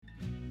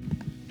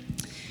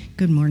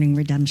Good morning,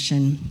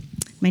 Redemption.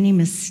 My name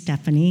is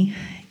Stephanie,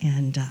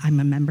 and I'm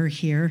a member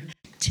here.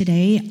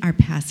 Today, our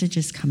passage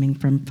is coming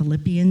from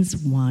Philippians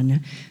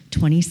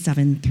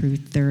 1:27 through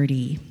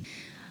 30.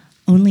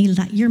 Only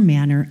let your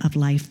manner of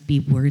life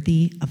be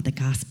worthy of the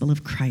gospel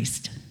of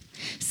Christ,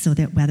 so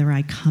that whether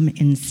I come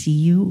and see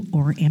you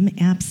or am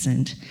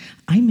absent,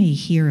 I may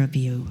hear of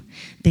you,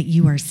 that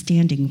you are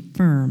standing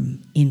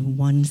firm in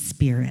one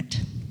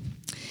spirit,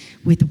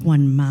 with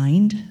one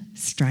mind,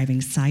 striving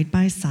side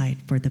by side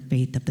for the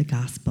faith of the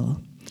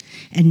gospel,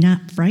 and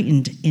not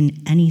frightened in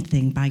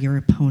anything by your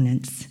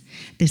opponents.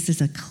 This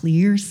is a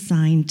clear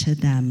sign to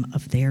them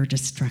of their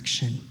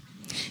destruction,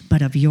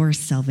 but of your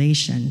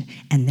salvation,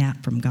 and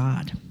that from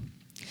God.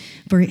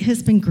 For it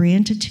has been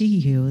granted to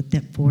you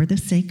that for the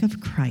sake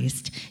of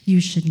Christ,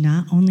 you should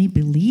not only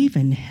believe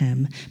in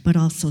him, but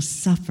also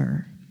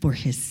suffer for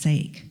his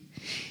sake,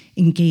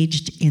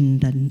 engaged in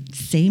the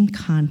same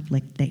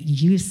conflict that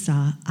you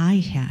saw I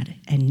had,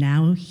 and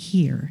now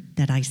hear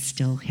that I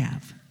still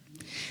have.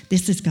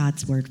 This is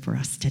God's word for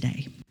us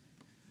today.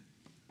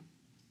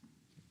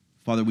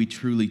 Father, we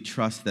truly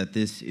trust that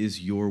this is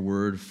your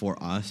word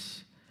for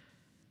us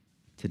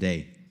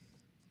today.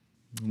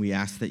 We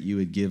ask that you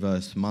would give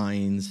us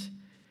minds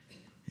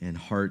and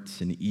hearts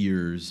and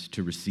ears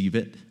to receive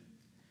it,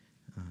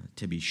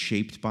 to be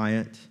shaped by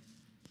it,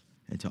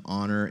 and to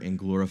honor and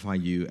glorify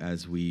you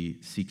as we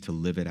seek to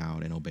live it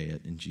out and obey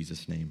it. In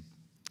Jesus' name,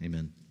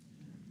 amen.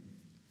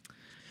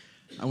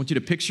 I want you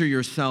to picture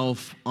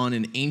yourself on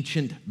an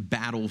ancient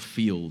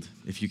battlefield,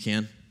 if you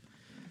can.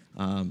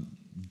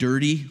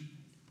 Dirty,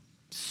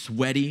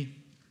 sweaty,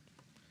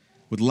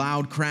 with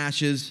loud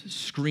crashes,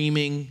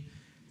 screaming,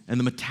 and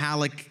the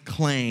metallic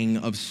clang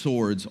of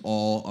swords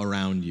all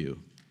around you.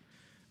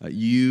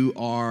 You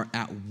are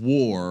at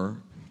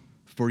war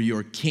for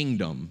your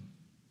kingdom,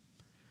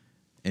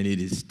 and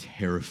it is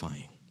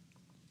terrifying.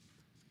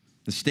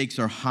 The stakes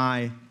are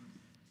high.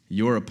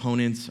 Your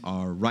opponents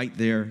are right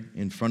there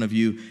in front of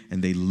you,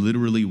 and they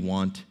literally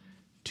want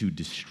to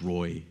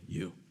destroy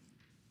you.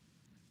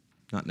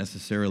 Not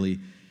necessarily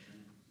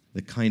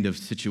the kind of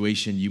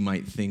situation you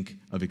might think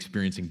of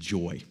experiencing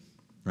joy,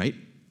 right?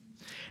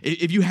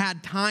 If you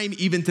had time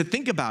even to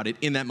think about it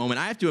in that moment,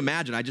 I have to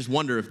imagine, I just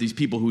wonder if these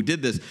people who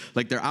did this,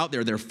 like they're out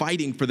there, they're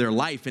fighting for their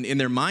life, and in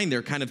their mind,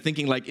 they're kind of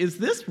thinking like, is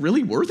this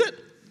really worth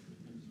it?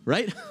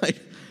 Right? Like,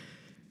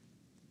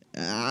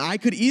 I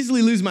could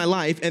easily lose my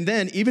life, and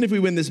then even if we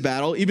win this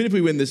battle, even if we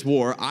win this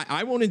war,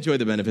 I won't enjoy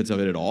the benefits of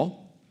it at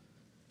all.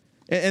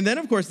 And then,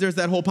 of course, there's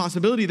that whole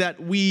possibility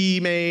that we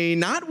may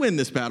not win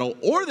this battle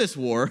or this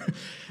war,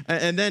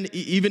 and then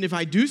even if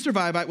I do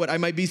survive, I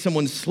might be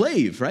someone's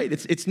slave, right?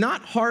 It's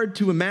not hard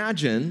to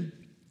imagine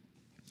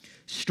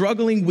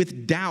struggling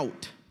with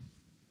doubt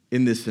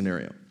in this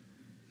scenario.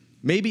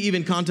 Maybe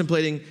even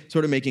contemplating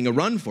sort of making a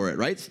run for it,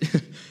 right?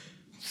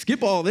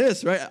 Skip all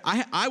this, right?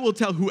 I will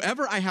tell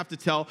whoever I have to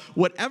tell,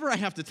 whatever I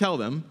have to tell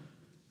them,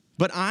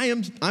 but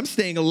I'm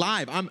staying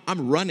alive.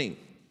 I'm running.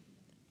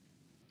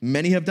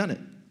 Many have done it.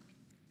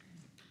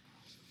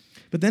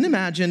 But then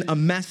imagine a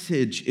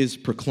message is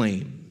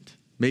proclaimed.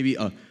 Maybe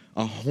a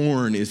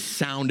horn is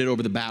sounded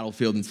over the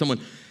battlefield, and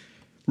someone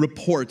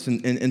reports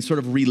and sort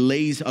of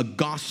relays a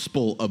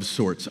gospel of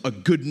sorts, a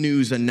good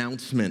news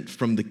announcement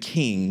from the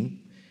king.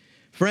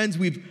 Friends,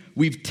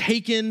 we've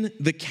taken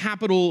the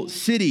capital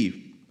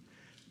city.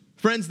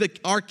 Friends,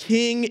 our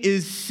king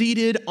is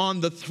seated on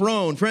the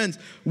throne. Friends,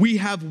 we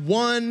have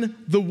won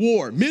the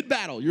war.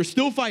 Mid-battle, you're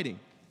still fighting.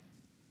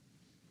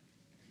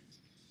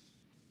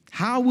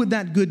 How would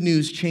that good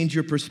news change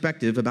your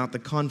perspective about the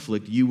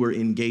conflict you were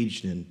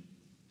engaged in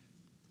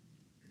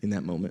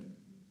that moment?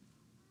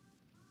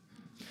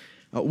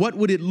 What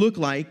would it look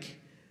like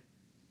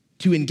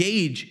to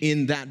engage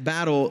in that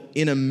battle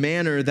in a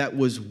manner that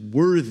was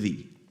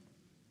worthy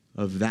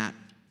of that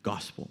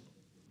gospel?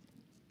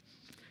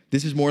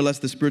 This is more or less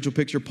the spiritual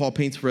picture Paul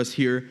paints for us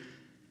here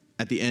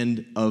at the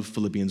end of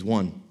Philippians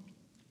 1.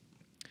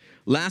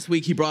 Last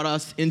week, he brought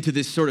us into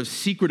this sort of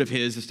secret of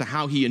his as to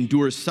how he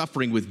endures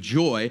suffering with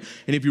joy.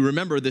 And if you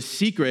remember, the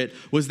secret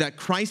was that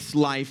Christ's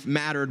life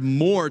mattered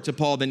more to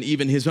Paul than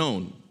even his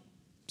own.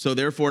 So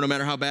therefore, no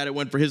matter how bad it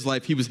went for his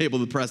life, he was able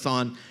to press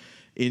on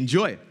in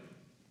joy.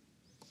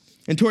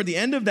 And toward the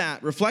end of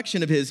that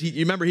reflection of his, you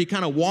remember he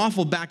kind of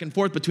waffled back and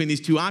forth between these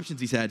two options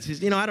he said. He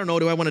says, I don't know,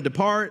 do I want to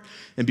depart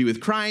and be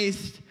with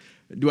Christ?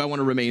 Do I want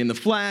to remain in the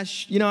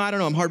flesh? I don't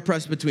know, I'm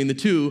hard-pressed between the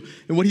two.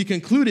 And what he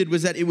concluded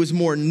was that it was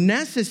more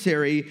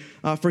necessary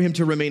for him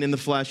to remain in the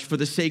flesh for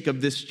the sake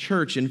of this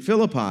church in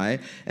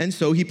Philippi. And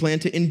so he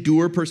planned to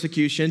endure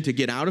persecution, to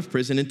get out of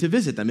prison, and to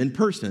visit them in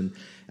person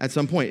at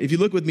some point. If you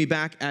look with me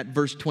back at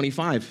verse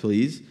 25,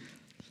 please.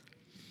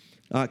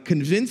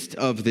 Convinced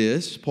of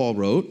this, Paul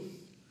wrote,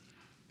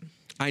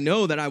 I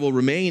know that I will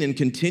remain and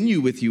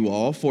continue with you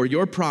all for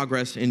your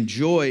progress and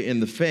joy in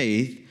the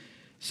faith,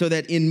 so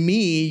that in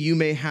me you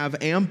may have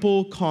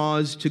ample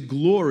cause to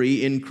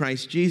glory in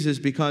Christ Jesus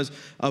because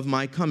of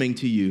my coming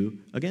to you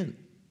again.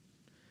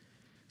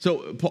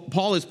 So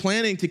Paul is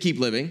planning to keep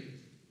living.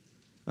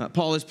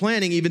 Paul is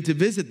planning even to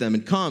visit them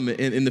and come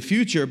in the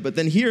future. But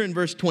then here in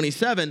verse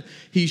 27,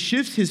 he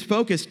shifts his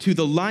focus to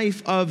the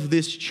life of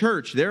this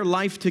church, their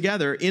life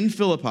together in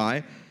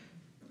Philippi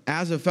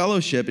as a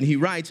fellowship. And he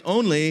writes,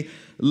 only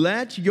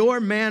let your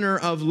manner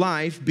of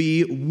life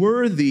be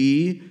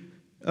worthy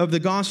of the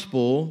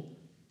gospel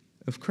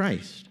of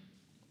Christ.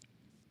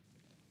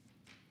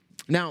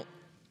 Now,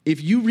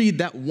 if you read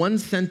that one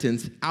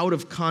sentence out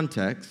of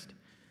context,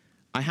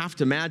 I have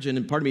to imagine,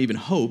 and part of me even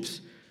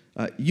hopes,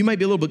 you might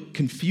be a little bit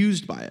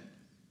confused by it.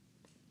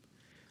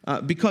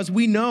 Because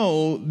we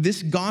know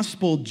this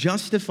gospel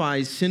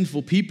justifies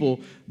sinful people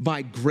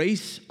by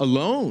grace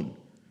alone,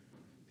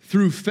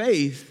 through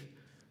faith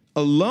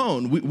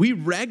alone. We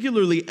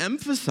regularly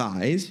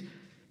emphasize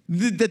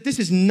that this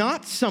is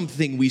not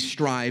something we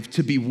strive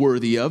to be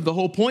worthy of. The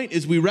whole point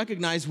is we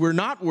recognize we're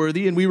not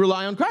worthy and we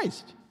rely on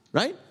Christ,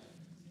 right?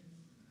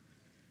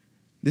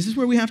 This is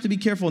where we have to be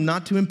careful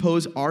not to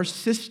impose our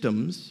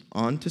systems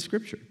onto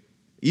Scripture,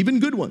 even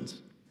good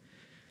ones.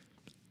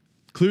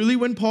 Clearly,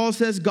 when Paul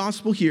says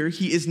gospel here,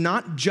 he is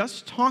not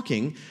just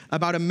talking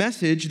about a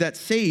message that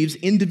saves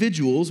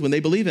individuals when they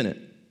believe in it.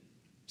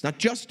 He's not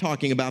just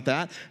talking about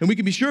that, and we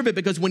can be sure of it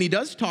because when he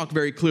does talk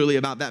very clearly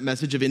about that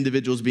message of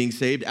individuals being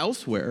saved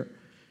elsewhere,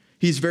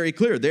 he's very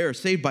clear. They are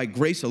saved by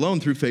grace alone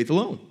through faith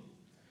alone.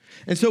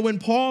 And so when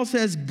Paul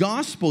says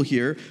gospel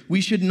here, we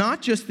should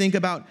not just think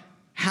about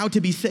how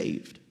to be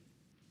saved.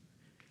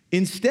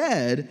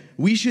 Instead,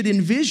 we should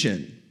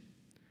envision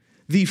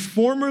the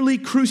formerly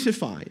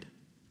crucified,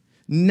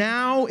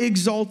 now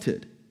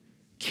exalted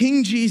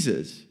King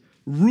Jesus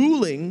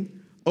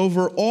ruling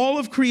over all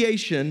of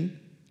creation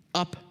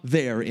up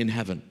there in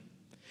heaven.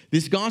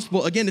 This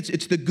gospel, again,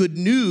 it's the good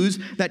news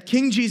that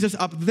King Jesus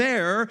up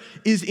there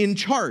is in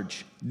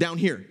charge down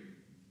here,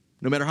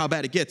 no matter how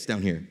bad it gets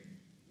down here.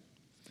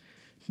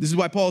 This is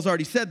why Paul's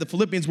already said the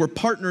Philippians were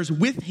partners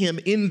with him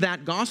in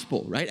that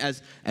gospel, right,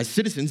 as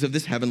citizens of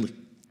this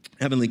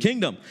heavenly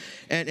kingdom.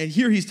 And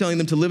here he's telling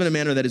them to live in a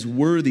manner that is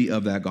worthy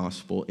of that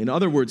gospel. In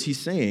other words, he's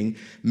saying,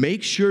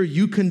 make sure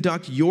you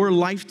conduct your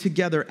life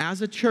together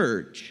as a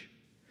church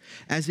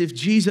as if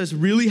Jesus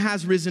really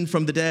has risen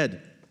from the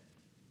dead,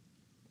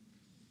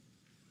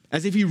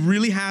 as if he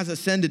really has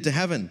ascended to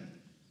heaven,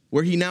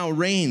 where he now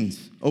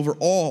reigns over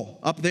all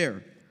up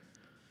there.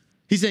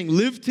 He's saying,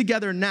 live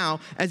together now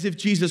as if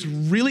Jesus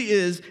really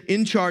is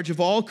in charge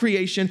of all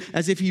creation,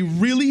 as if he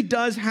really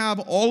does have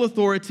all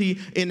authority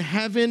in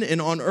heaven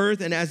and on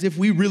earth, and as if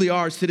we really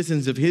are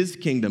citizens of his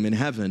kingdom in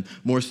heaven,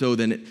 more so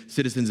than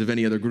citizens of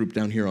any other group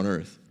down here on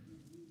earth.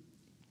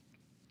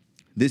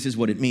 This is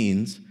what it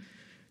means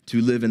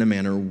to live in a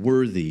manner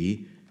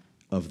worthy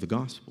of the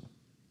gospel.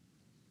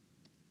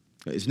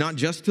 It's not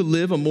just to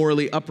live a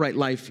morally upright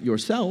life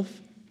yourself,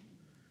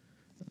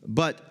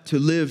 but to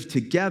live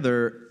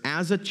together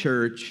as a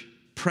church,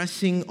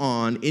 pressing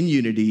on in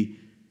unity,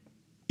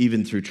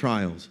 even through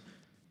trials.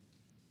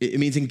 It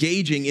means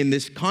engaging in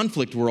this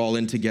conflict we're all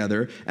in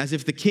together, as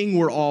if the king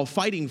we're all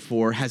fighting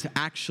for has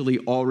actually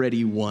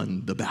already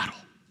won the battle.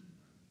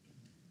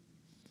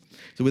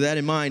 So with that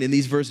in mind, in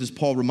these verses,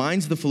 Paul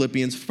reminds the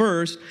Philippians,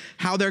 first,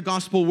 how their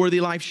gospel-worthy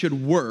life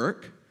should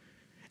work,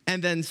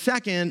 and then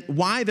second,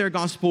 why their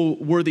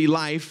gospel-worthy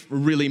life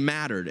really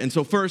mattered. And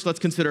so first, let's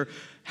consider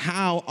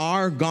how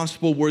our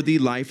gospel-worthy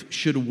life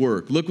should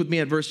work. Look with me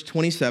at verse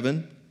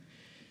 27.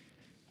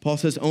 Paul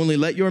says, only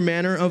let your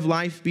manner of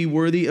life be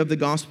worthy of the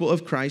gospel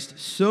of Christ,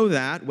 so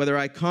that, whether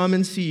I come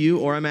and see you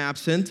or am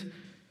absent,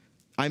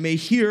 I may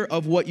hear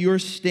of what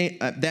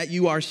that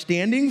you are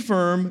standing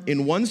firm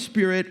in one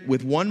spirit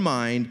with one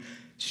mind,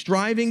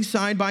 striving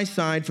side by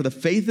side for the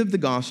faith of the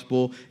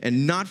gospel,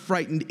 and not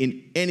frightened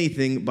in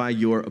anything by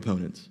your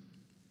opponents.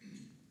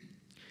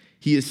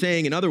 He is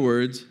saying, in other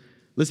words,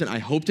 listen, I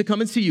hope to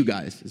come and see you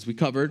guys, as we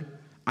covered.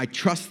 I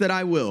trust that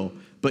I will,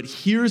 but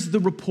here's the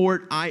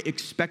report I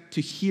expect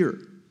to hear.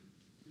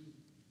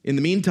 In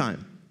the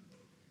meantime,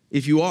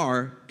 if you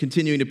are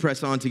continuing to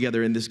press on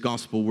together in this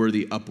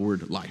gospel-worthy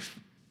upward life.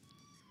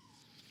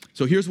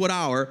 So here's what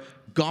our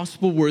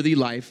gospel-worthy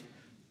life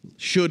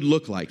should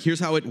look like. Here's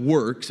how it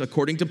works.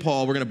 According to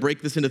Paul, we're going to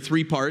break this into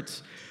three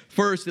parts.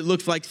 First, it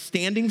looks like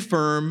standing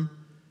firm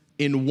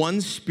in one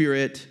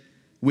spirit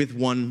with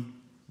one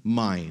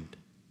mind.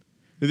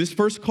 Now, this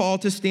first call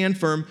to stand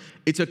firm,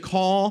 it's a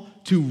call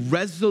to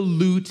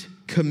resolute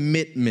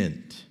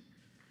commitment.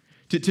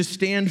 To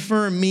stand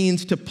firm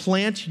means to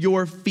plant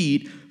your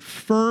feet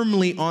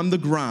firmly on the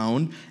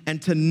ground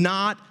and to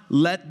not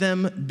let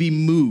them be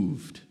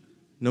moved,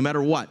 no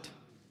matter what.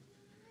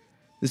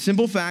 The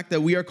simple fact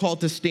that we are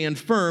called to stand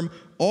firm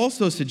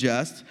also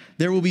suggests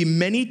there will be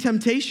many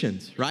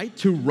temptations, right?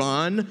 To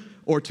run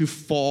or to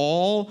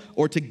fall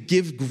or to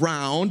give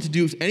ground, to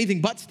do anything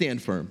but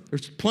stand firm.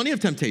 There's plenty of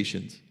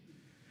temptations,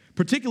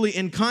 particularly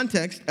in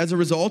context as a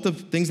result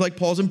of things like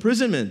Paul's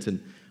imprisonment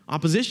and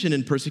opposition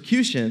and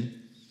persecution.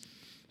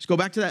 Just go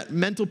back to that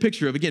mental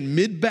picture of, again,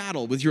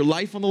 mid-battle with your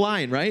life on the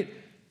line, right? A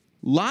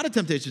lot of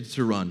temptations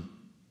to run,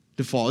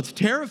 to fall. It's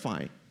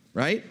terrifying,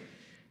 right?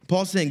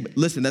 Paul's saying,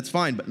 listen, that's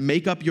fine, but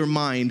make up your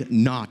mind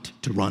not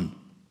to run.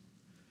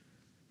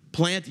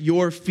 Plant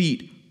your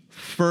feet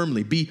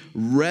firmly. Be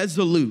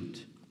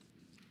resolute.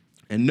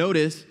 And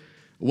notice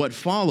what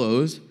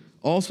follows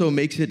also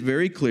makes it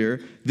very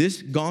clear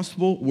this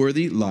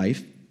gospel-worthy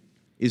life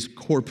is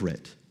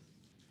corporate.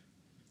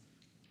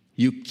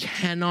 You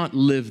cannot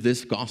live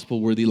this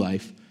gospel-worthy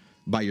life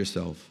by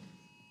yourself.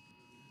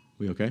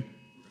 We okay?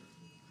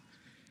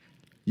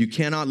 You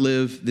cannot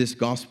live this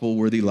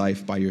gospel-worthy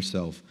life by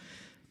yourself.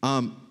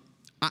 I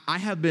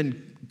have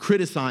been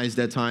criticized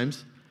at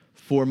times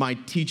for my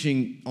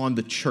teaching on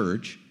the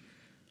church,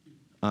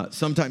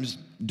 sometimes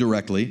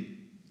directly,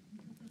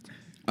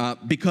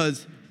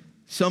 because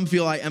some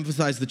feel I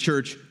emphasize the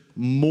church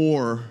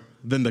more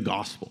than the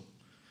gospel,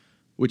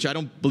 which I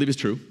don't believe is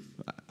true.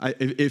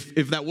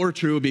 If that were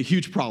true, it would be a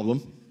huge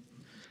problem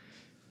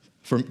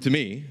to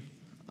me.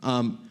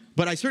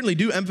 But I certainly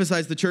do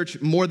emphasize the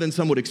church more than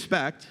some would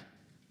expect,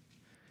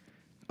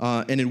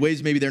 and in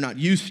ways maybe they're not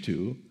used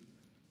to.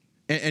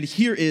 And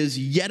here is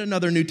yet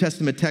another New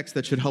Testament text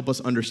that should help us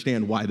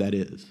understand why that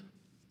is.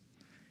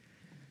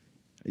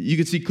 You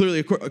can see clearly,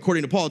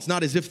 according to Paul, it's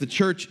not as if the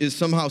church is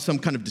somehow some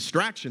kind of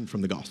distraction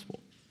from the gospel.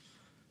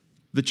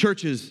 The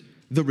church is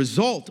the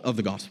result of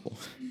the gospel.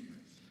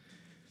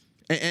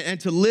 And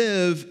to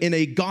live in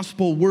a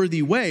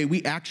gospel-worthy way,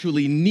 we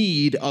actually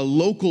need a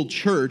local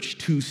church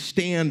to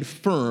stand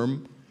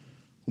firm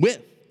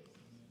with.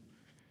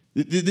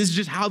 This is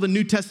just how the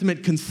New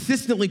Testament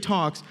consistently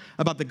talks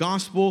about the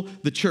gospel,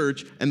 the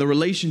church, and the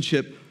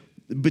relationship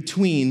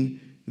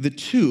between the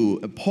two.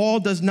 Paul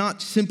does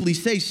not simply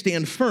say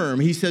stand firm.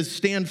 He says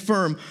stand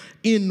firm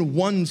in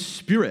one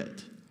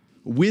spirit,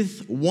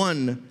 with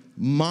one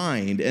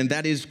mind. And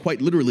that is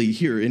quite literally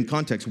here in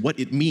context what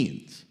it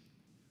means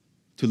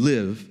to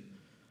live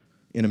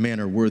in a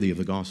manner worthy of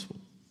the gospel.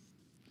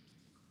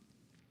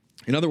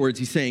 In other words,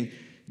 he's saying,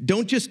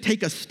 don't just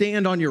take a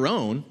stand on your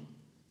own,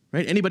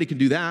 right? Anybody can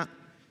do that.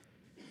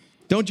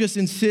 Don't just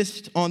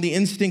insist on the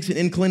instincts and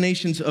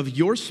inclinations of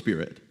your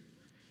spirit.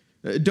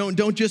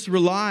 Don't just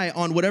rely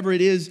on whatever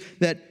it is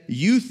that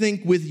you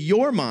think with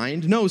your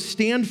mind. No,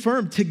 stand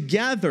firm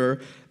together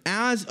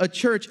as a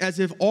church, as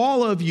if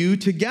all of you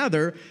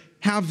together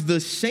have the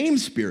same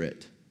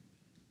spirit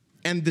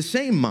and the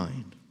same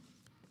mind.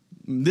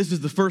 This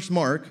is the first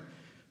mark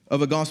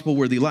of a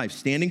gospel-worthy life,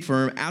 standing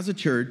firm as a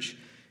church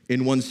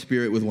in one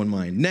spirit with one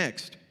mind.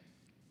 Next,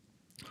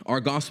 our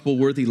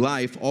gospel-worthy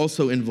life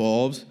also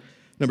involves,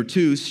 number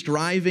 2,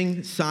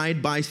 striving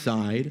side by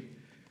side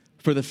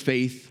for the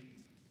faith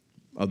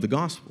of the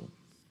gospel.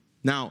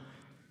 Now,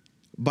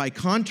 by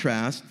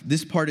contrast,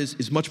 this part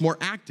is much more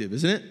active,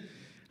 isn't it?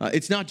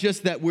 It's not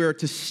just that we're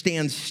to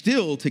stand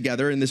still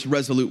together in this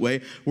resolute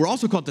way. We're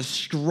also called to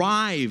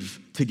strive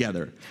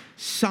together,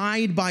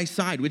 side by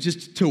side, which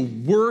is to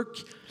work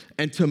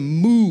and to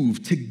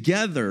move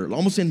together,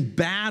 almost in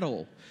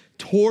battle,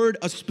 toward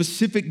a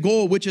specific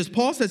goal, which, as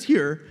Paul says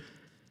here,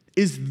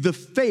 is the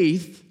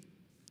faith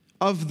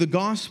of the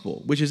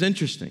gospel, which is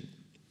interesting.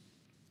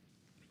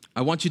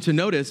 I want you to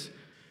notice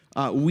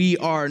we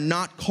are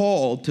not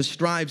called to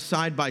strive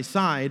side by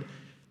side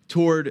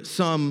toward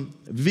some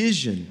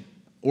vision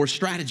or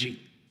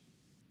strategy.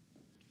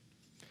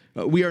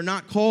 We are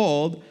not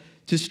called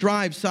to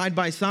strive side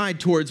by side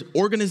towards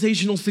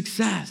organizational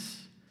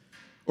success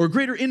or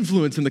greater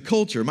influence in the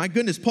culture. My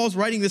goodness, Paul's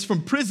writing this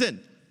from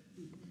prison.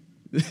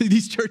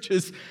 These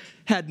churches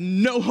had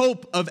no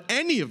hope of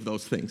any of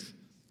those things.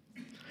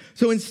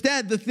 So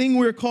instead, the thing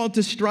we're called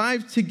to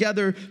strive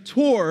together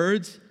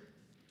towards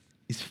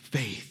is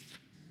faith.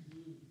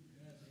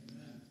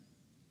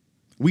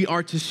 We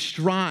are to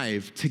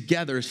strive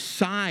together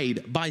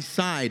side by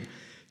side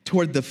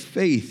toward the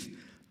faith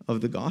of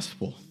the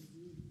gospel.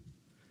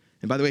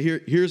 And by the way,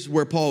 here's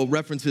where Paul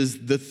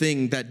references the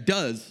thing that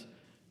does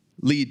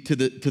lead to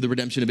the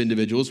redemption of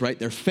individuals, right?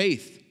 Their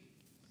faith.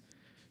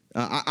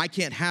 I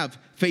can't have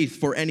faith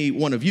for any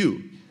one of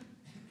you.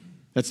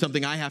 That's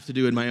something I have to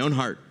do in my own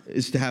heart,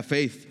 is to have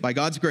faith by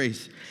God's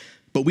grace.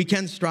 But we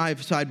can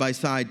strive side by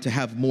side to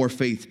have more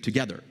faith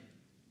together.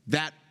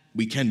 That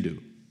we can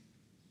do.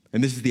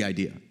 And this is the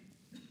idea.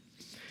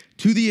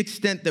 To the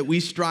extent that we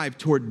strive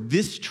toward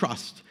this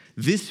trust,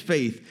 this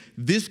faith,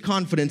 this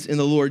confidence in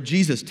the Lord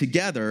Jesus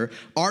together,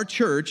 our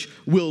church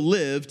will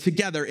live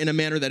together in a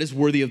manner that is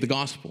worthy of the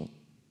gospel.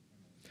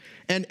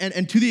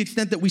 And to the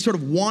extent that we sort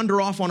of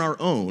wander off on our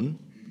own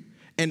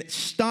and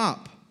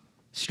stop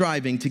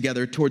striving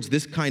together towards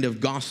this kind of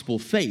gospel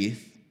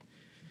faith,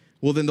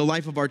 well, then the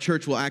life of our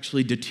church will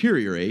actually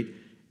deteriorate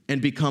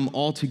and become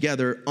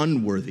altogether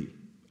unworthy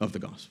of the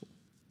gospel.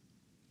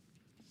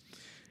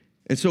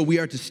 And so we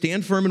are to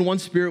stand firm in one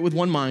spirit with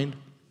one mind.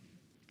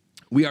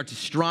 We are to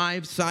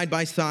strive side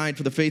by side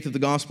for the faith of the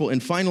gospel.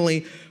 And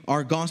finally,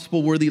 our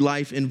gospel-worthy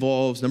life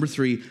involves, number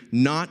 3,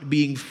 not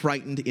being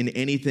frightened in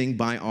anything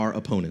by our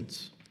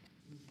opponents.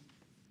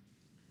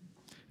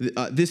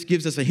 This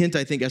gives us a hint,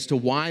 I think, as to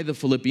why the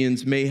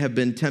Philippians may have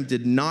been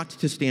tempted not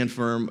to stand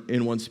firm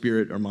in one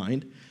spirit or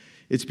mind.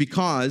 It's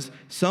because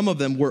some of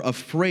them were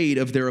afraid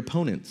of their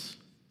opponents.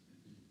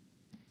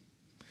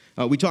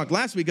 We talked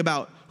last week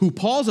about who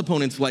Paul's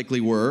opponents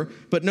likely were,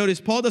 but notice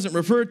Paul doesn't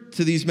refer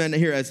to these men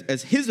here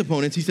as his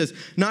opponents. He says,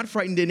 not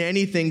frightened in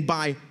anything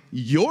by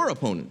your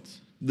opponents,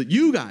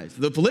 you guys,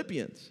 the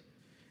Philippians.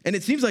 And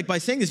it seems like by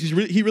saying this,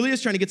 he really is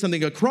trying to get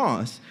something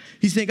across.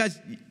 He's saying, guys,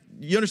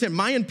 you understand,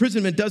 my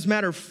imprisonment does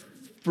matter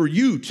for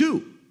you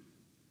too.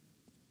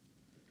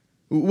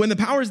 When the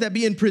powers that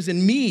be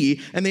imprison me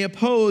and they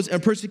oppose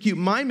and persecute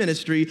my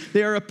ministry,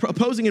 they are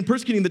opposing and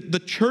persecuting the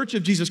church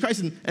of Jesus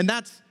Christ, and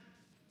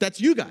that's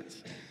you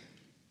guys.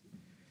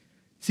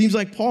 Seems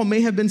like Paul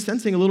may have been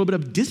sensing a little bit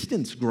of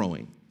distance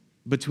growing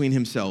between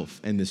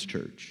himself and this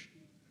church.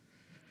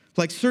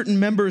 Like certain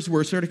members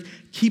were sort of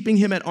keeping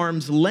him at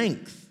arm's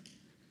length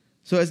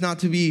so as not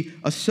to be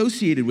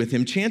associated with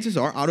him. Chances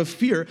are, out of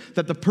fear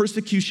that the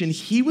persecution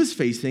he was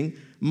facing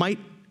might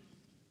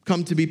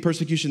come to be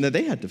persecution that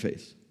they had to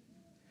face,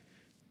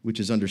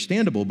 which is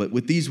understandable. But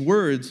with these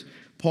words,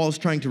 Paul's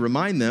trying to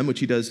remind them,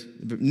 which he does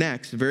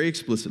next very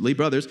explicitly,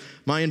 brothers,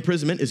 my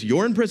imprisonment is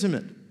your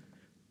imprisonment.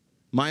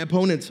 My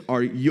opponents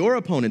are your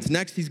opponents.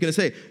 Next, he's going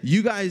to say,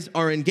 you guys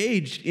are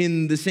engaged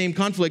in the same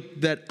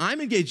conflict that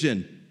I'm engaged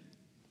in.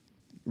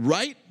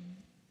 Right?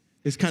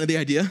 Is kind of the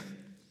idea.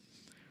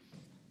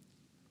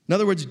 In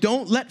other words,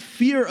 don't let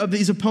fear of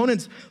these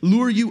opponents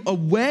lure you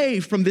away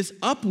from this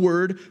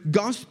upward,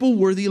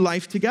 gospel-worthy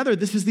life together.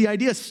 This is the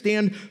idea.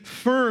 Stand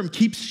firm.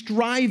 Keep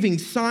striving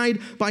side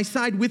by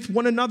side with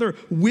one another,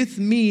 with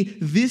me.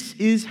 This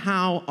is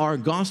how our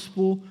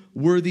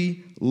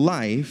gospel-worthy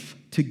life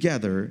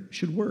together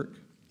should work.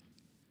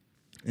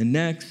 And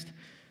next,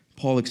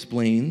 Paul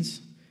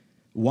explains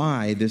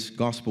why this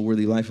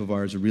gospel-worthy life of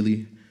ours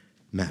really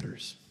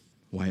matters,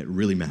 why it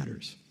really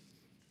matters.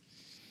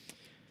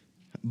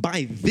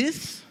 By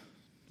this,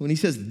 when he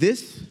says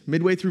this,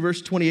 midway through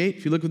verse 28,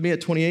 if you look with me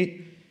at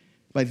 28,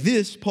 by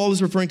this, Paul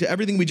is referring to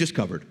everything we just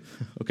covered,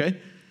 okay?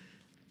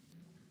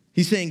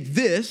 He's saying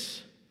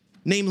this,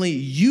 namely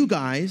you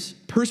guys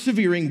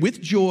persevering with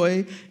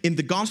joy in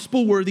the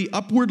gospel-worthy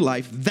upward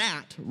life,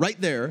 that right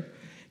there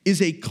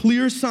is a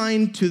clear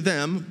sign to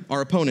them,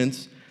 our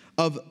opponents,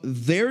 of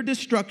their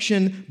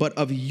destruction, but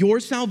of your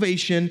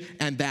salvation,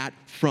 and that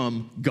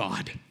from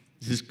God.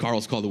 This is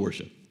Carl's call to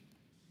worship.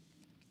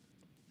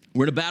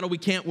 We're in a battle we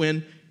can't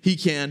win. He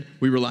can.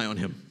 We rely on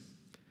him.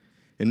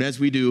 And as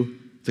we do,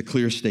 it's a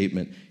clear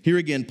statement. Here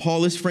again,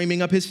 Paul is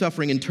framing up his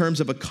suffering in terms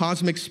of a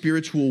cosmic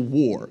spiritual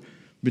war.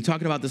 We've been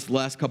talking about this the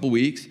last couple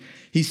weeks.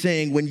 He's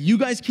saying, when you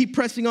guys keep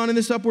pressing on in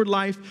this upward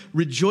life,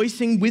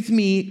 rejoicing with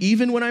me,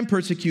 even when I'm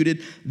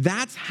persecuted,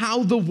 that's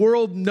how the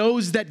world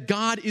knows that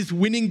God is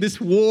winning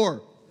this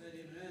war.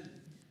 Amen.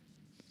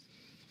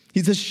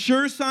 He's a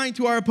sure sign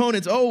to our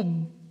opponents. Oh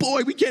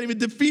boy, we can't even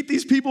defeat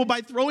these people by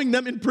throwing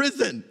them in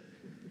prison.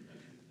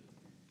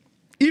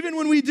 Even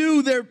when we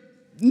do, they're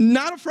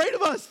not afraid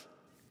of us.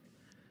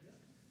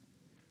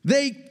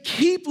 They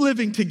keep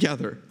living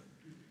together.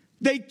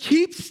 They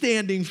keep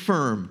standing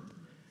firm.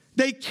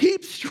 They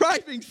keep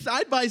striving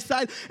side by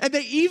side, and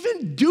they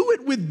even do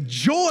it with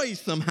joy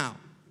somehow,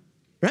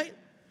 right?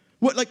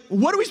 What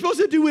are we supposed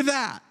to do with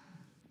that?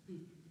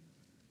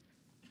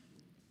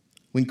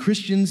 When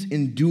Christians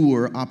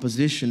endure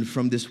opposition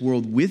from this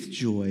world with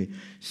joy,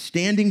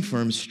 standing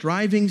firm,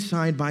 striving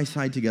side by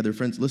side together,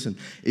 friends, listen,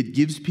 it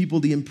gives people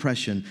the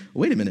impression,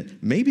 wait a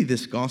minute, maybe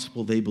this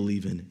gospel they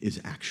believe in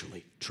is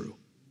actually true.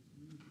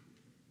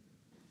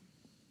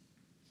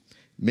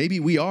 Maybe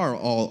we are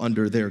all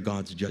under their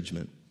God's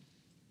judgment.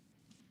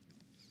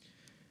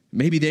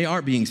 Maybe they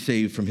are being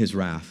saved from his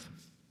wrath.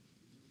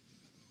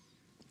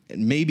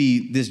 And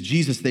maybe this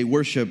Jesus they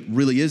worship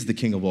really is the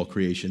king of all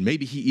creation.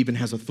 Maybe he even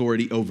has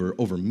authority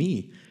over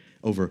me,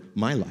 over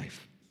my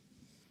life.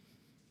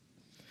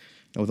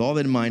 Now, with all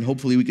that in mind,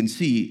 hopefully we can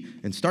see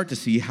and start to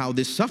see how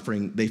this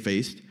suffering they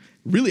faced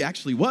really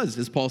actually was,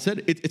 as Paul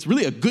said, it's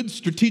really a good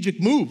strategic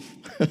move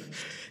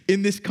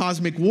in this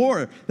cosmic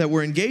war that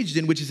we're engaged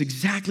in, which is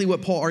exactly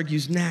what Paul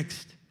argues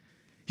next.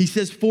 He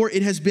says, for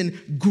it has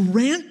been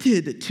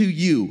granted to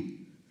you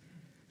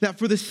that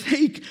for the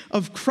sake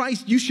of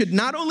Christ, you should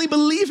not only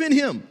believe in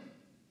him,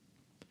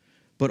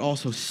 but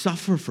also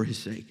suffer for his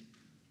sake.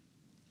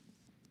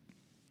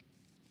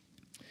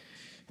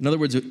 In other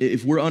words,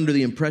 if we're under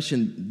the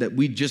impression that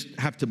we just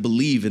have to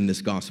believe in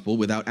this gospel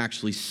without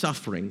actually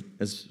suffering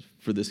as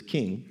for this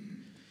king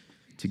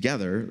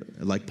together,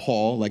 like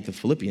Paul, like the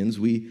Philippians,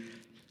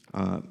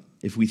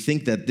 if we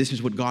think that this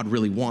is what God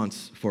really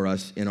wants for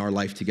us in our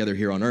life together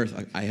here on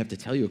earth, I have to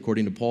tell you,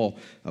 according to Paul,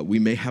 we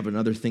may have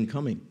another thing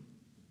coming.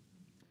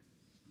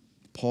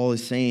 Paul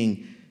is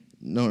saying,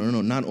 no,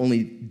 not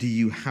only do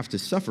you have to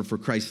suffer for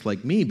Christ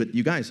like me, but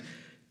you guys,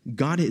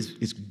 God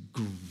is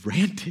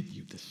granted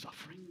you this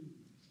suffering.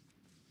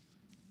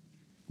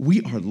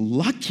 We are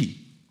lucky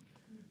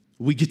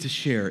we get to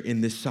share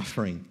in this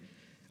suffering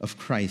of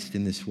Christ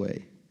in this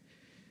way.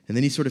 And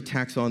then he sort of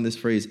tacks on this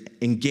phrase,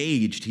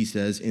 engaged, he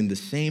says, in the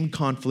same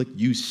conflict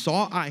you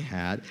saw I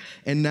had,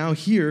 and now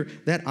hear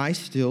that I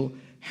still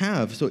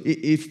have. So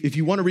if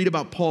you want to read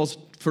about Paul's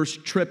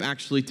first trip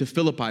actually to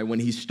Philippi when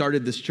he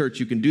started this church,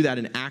 you can do that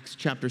in Acts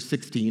chapter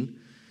 16.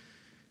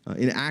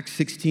 In Acts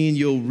 16,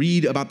 you'll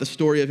read about the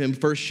story of him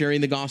first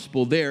sharing the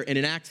gospel there. And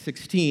in Acts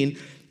 16,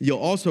 you'll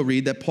also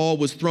read that Paul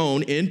was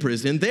thrown in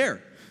prison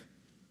there,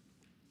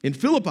 in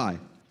Philippi.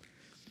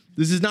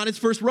 This is not his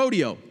first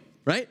rodeo,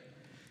 right?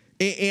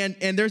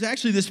 And there's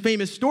actually this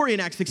famous story in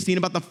Acts 16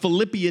 about the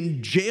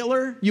Philippian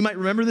jailer. You might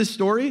remember this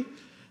story.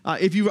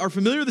 If you are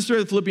familiar with the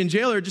story of the Philippian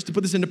jailer, just to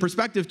put this into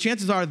perspective,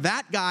 chances are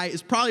that guy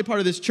is probably part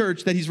of this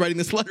church that he's writing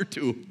this letter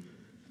to.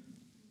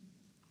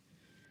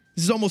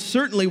 This is almost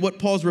certainly what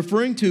Paul's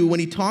referring to when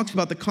he talks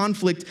about the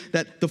conflict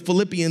that the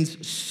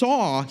Philippians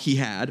saw he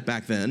had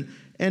back then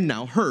and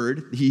now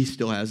heard he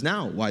still has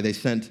now, why they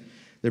sent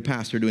their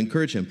pastor to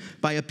encourage him.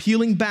 By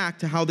appealing back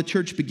to how the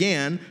church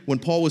began when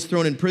Paul was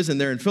thrown in prison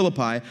there in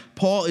Philippi,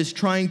 Paul is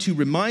trying to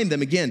remind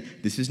them again,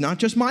 this is not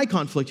just my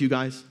conflict, you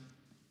guys.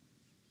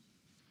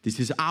 This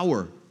is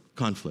our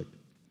conflict.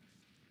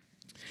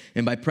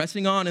 And by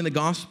pressing on in the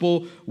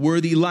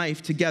gospel-worthy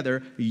life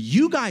together,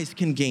 you guys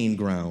can gain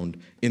ground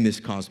in this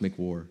cosmic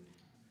war.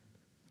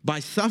 By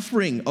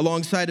suffering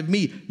alongside of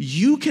me,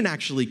 you can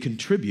actually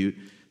contribute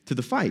to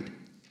the fight.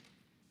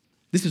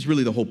 This is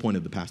really the whole point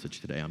of the passage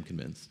today, I'm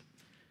convinced.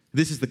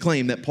 This is the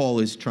claim that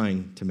Paul is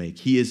trying to make.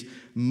 He is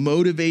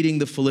motivating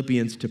the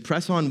Philippians to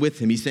press on with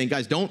him. He's saying,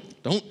 guys, don't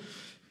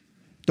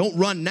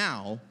run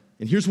now.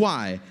 And here's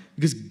why.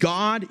 Because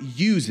God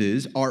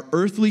uses our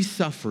earthly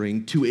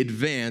suffering to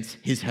advance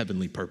his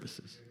heavenly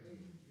purposes.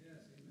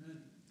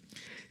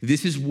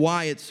 This is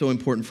why it's so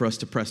important for us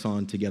to press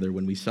on together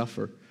when we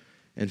suffer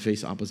and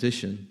face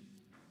opposition.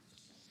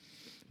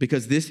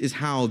 Because this is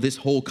how this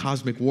whole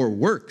cosmic war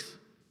works.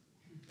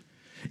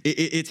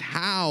 It's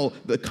how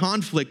the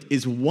conflict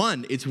is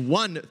won. It's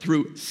won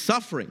through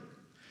suffering.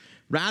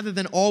 Rather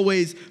than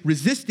always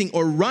resisting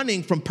or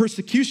running from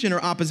persecution or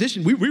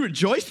opposition, we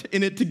rejoice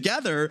in it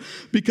together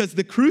because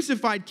the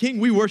crucified King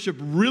we worship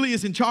really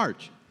is in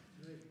charge.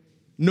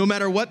 No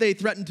matter what they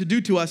threaten to do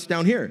to us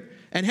down here.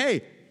 And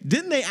hey,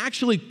 didn't they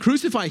actually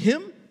crucify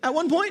him at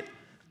one point?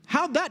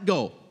 How'd that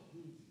go?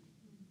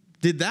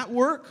 Did that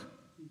work?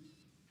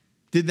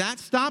 Did that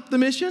stop the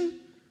mission?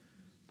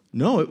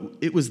 No,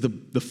 it was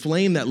the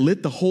flame that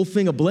lit the whole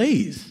thing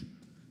ablaze.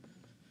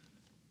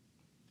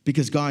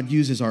 Because God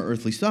uses our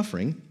earthly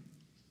suffering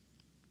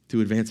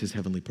to advance his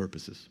heavenly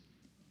purposes.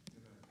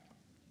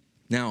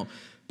 Now,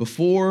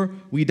 before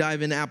we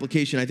dive into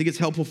application, I think it's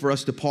helpful for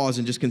us to pause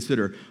and just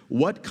consider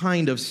what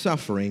kind of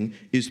suffering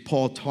is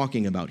Paul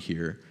talking about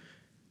here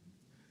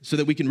so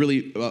that we can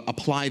really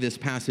apply this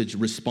passage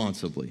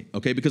responsibly,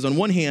 okay? Because on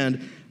one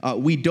hand,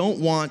 we don't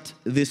want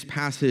this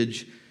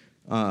passage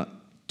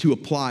to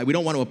apply. We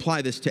don't want to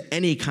apply this to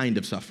any kind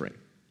of suffering.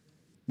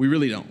 We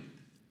really don't.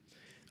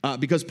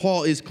 Because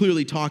Paul is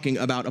clearly talking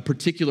about a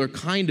particular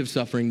kind of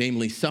suffering,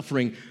 namely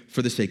suffering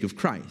for the sake of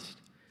Christ.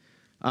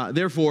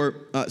 Therefore,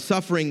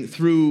 suffering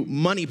through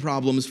money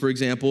problems, for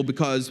example,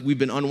 because we've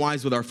been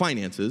unwise with our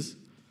finances,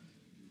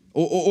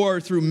 or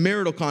through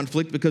marital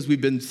conflict because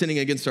we've been sinning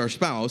against our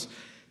spouse,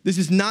 this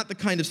is not the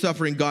kind of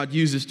suffering God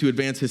uses to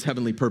advance his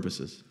heavenly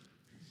purposes.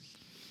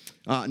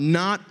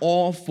 Not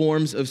all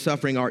forms of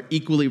suffering are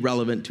equally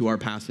relevant to our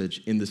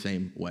passage in the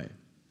same way.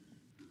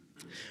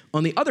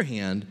 On the other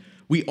hand,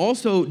 we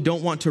also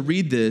don't want to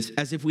read this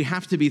as if we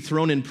have to be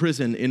thrown in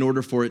prison in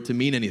order for it to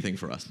mean anything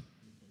for us,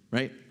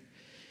 right?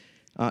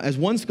 As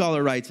one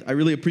scholar writes, I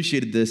really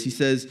appreciated this. He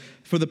says,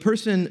 for the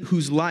person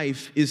whose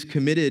life is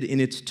committed in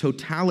its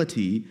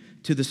totality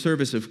to the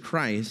service of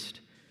Christ,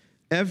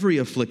 every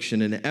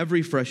affliction and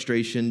every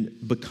frustration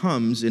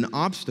becomes an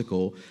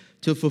obstacle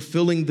to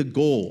fulfilling the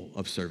goal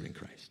of serving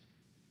Christ.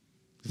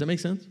 Does that make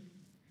sense?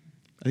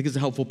 I think it's a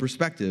helpful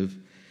perspective.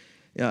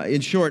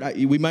 In short,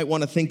 we might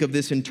want to think of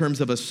this in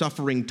terms of a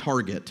suffering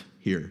target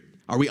here.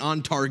 Are we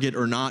on target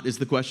or not is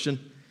the question.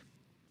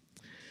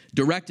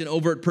 Direct and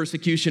overt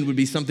persecution would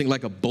be something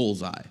like a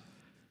bullseye.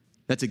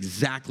 That's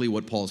exactly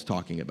what Paul's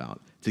talking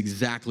about. It's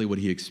exactly what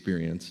he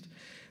experienced.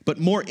 But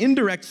more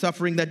indirect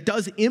suffering that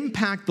does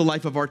impact the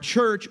life of our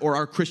church or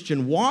our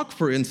Christian walk,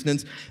 for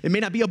instance, it may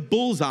not be a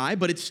bullseye,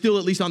 but it's still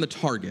at least on the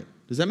target.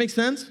 Does that make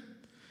sense?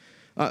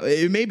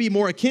 It may be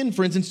more akin,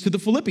 for instance, to the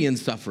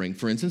Philippians suffering,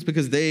 for instance,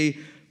 because they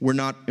were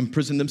not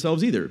imprisoned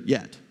themselves either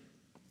yet.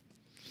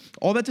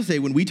 All that to say,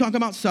 when we talk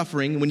about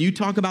suffering, when you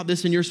talk about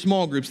this in your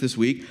small groups this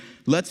week,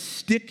 let's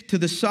stick to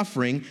the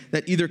suffering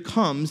that either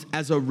comes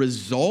as a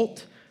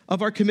result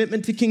of our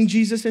commitment to King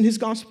Jesus and his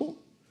gospel,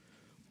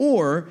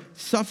 or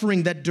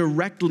suffering that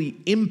directly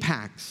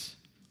impacts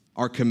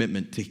our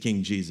commitment to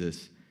King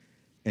Jesus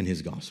and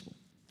his gospel.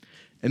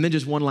 And then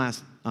just one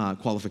last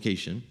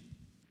qualification.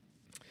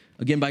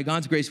 Again, by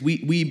God's grace,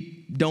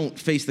 we don't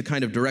face the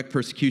kind of direct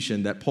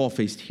persecution that Paul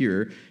faced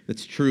here.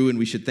 That's true, and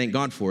we should thank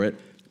God for it.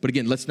 But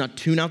again, let's not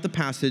tune out the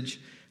passage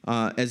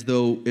as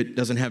though it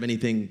doesn't have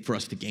anything for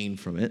us to gain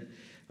from it.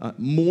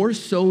 More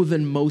so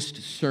than most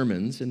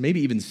sermons, and maybe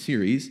even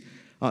series,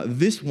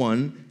 this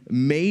one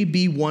may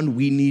be one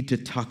we need to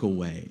tuck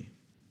away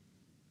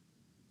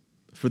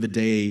for the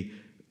day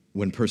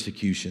when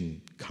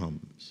persecution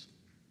comes.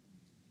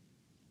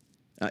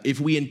 If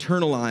we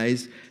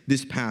internalize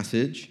this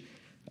passage,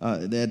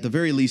 at the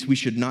very least, we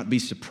should not be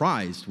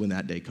surprised when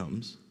that day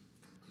comes,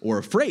 or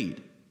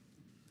afraid.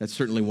 That's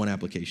certainly one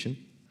application.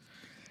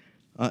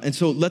 And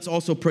so let's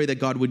also pray that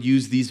God would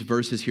use these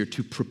verses here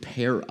to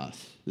prepare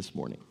us this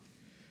morning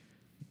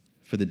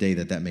for the day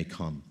that may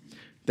come.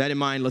 That in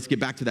mind, let's get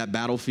back to that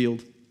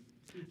battlefield.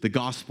 The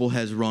gospel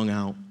has rung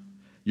out.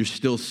 You're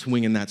still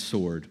swinging that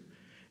sword.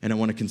 And I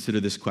want to consider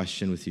this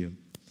question with you.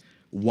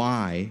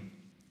 Why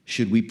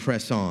should we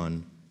press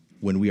on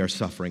when we are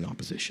suffering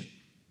opposition?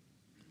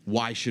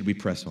 Why should we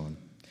press on?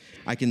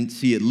 I can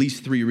see at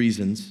least 3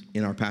 reasons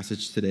in our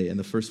passage today, and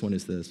the first one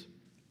is this.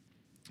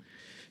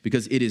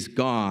 Because it is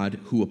God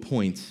who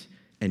appoints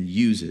and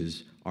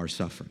uses our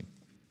suffering.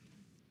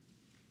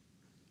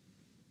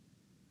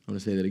 I'm going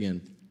to say that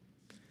again.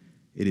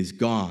 It is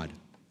God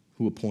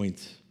who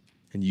appoints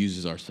and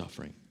uses our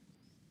suffering.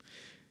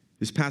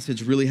 This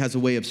passage really has a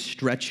way of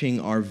stretching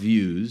our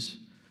views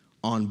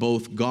on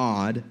both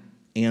God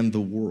and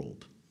the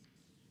world.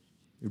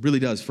 It really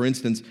does. For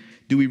instance,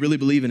 do we really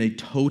believe in a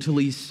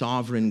totally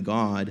sovereign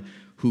God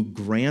who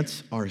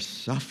grants our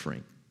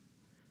suffering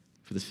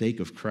for the sake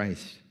of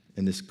Christ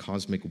and this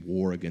cosmic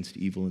war against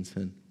evil and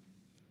sin?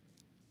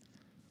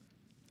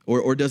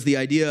 Or does the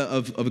idea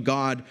of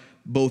God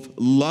both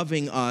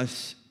loving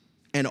us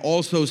and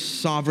also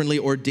sovereignly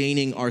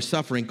ordaining our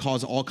suffering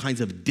cause all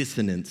kinds of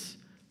dissonance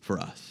for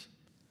us?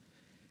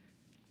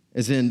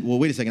 As in, well,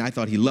 wait a second, I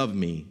thought he loved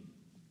me.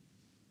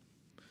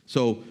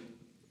 So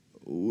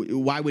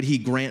why would he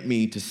grant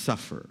me to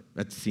suffer?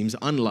 That seems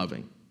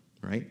unloving,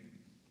 right?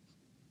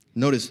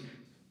 Notice,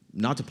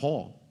 not to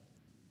Paul.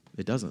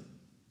 It doesn't.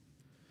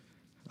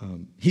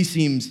 He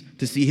seems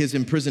to see his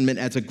imprisonment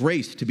as a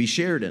grace to be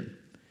shared in.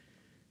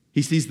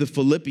 He sees the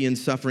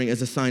Philippians suffering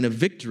as a sign of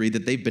victory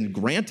that they've been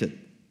granted.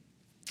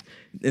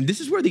 And this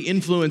is where the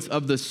influence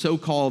of the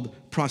so-called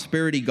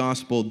prosperity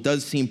gospel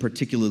does seem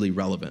particularly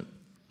relevant.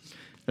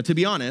 Now, to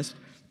be honest,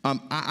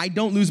 I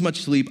don't lose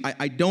much sleep.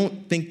 I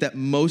don't think that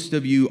most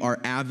of you are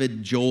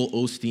avid Joel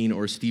Osteen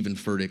or Stephen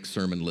Furtick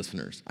sermon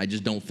listeners. I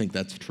just don't think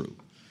that's true.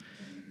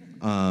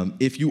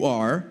 If you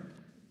are,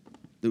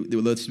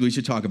 we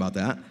should talk about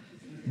that.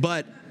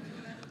 But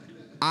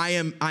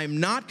I'm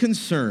not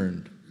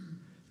concerned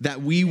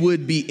that we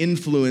would be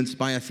influenced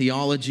by a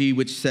theology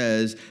which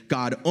says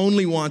God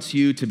only wants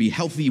you to be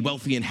healthy,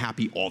 wealthy, and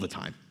happy all the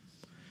time.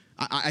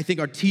 I think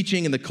our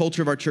teaching and the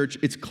culture of our church,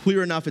 it's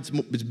clear enough, it's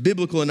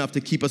biblical enough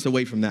to keep us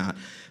away from that.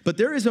 But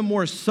there is a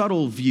more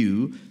subtle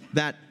view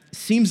that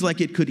seems like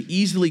it could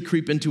easily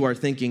creep into our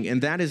thinking,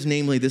 and that is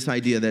namely this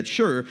idea that,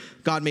 sure,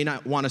 God may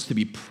not want us to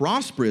be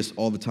prosperous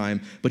all the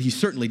time, but he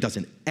certainly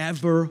doesn't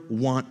ever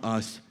want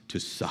us to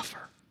suffer.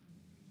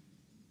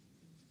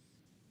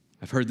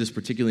 I've heard this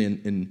particularly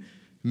in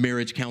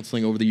marriage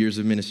counseling over the years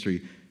of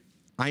ministry.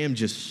 I am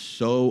just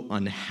so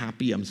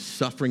unhappy. I'm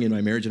suffering in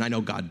my marriage, and I know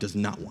God does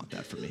not want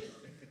that for me,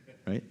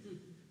 right?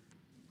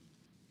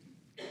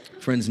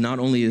 Friends, not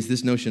only is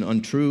this notion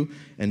untrue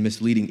and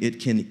misleading, it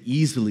can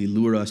easily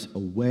lure us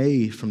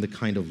away from the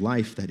kind of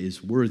life that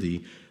is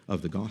worthy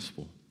of the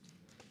gospel.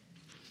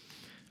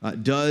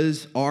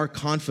 Does our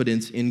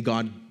confidence in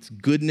God's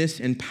goodness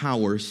and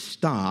power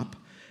stop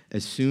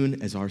as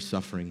soon as our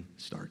suffering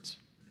starts?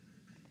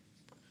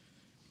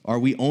 Are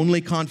we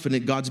only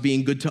confident God's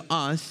being good to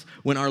us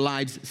when our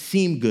lives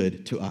seem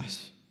good to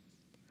us?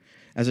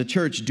 As a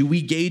church, do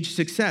we gauge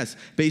success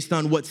based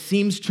on what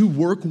seems to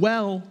work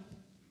well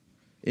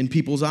in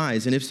people's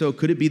eyes? And if so,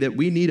 could it be that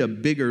we need a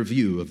bigger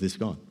view of this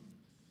God?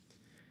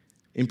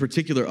 In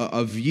particular,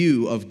 a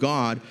view of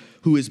God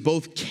who is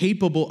both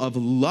capable of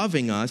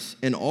loving us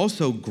and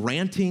also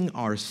granting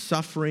our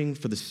suffering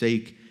for the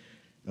sake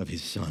of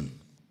his Son.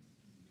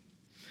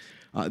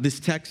 This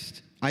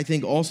text, I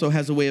think, also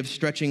has a way of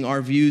stretching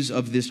our views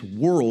of this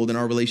world and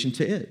our relation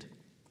to it.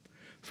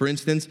 For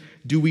instance,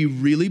 do we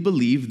really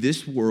believe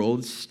this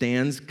world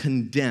stands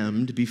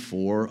condemned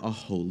before a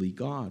holy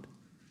God?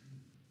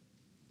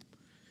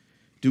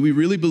 Do we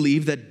really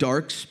believe that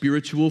dark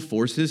spiritual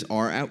forces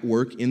are at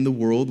work in the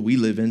world we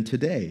live in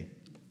today?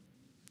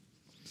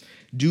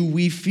 Do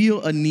we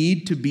feel a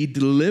need to be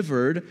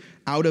delivered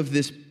out of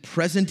this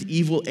present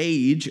evil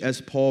age,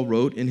 as Paul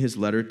wrote in his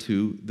letter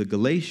to the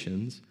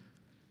Galatians?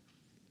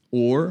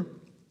 Or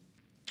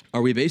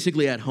are we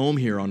basically at home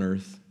here on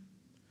earth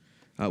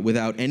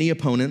without any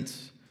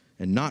opponents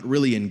and not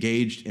really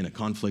engaged in a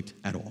conflict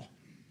at all?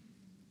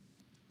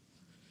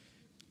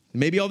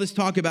 Maybe all this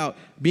talk about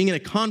being in a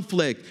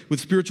conflict with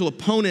spiritual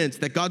opponents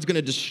that God's going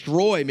to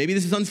destroy, maybe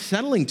this is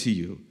unsettling to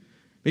you.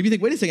 Maybe you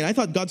think, wait a second, I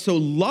thought God so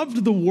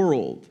loved the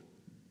world.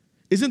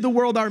 Isn't the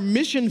world our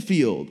mission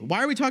field?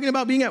 Why are we talking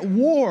about being at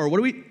war? What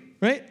do we,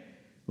 right?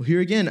 Well, here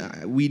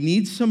again, we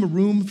need some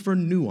room for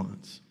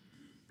nuance.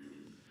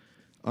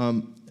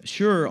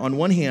 Sure, on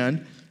one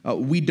hand,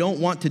 we don't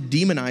want to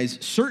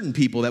demonize certain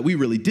people that we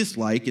really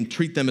dislike and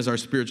treat them as our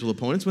spiritual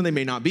opponents when they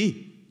may not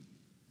be.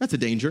 That's a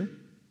danger.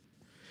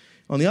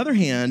 On the other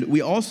hand, we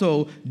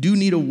also do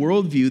need a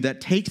worldview that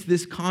takes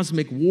this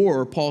cosmic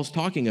war Paul's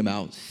talking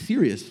about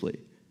seriously,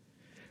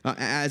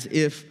 as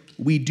if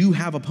we do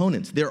have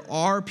opponents. There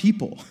are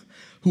people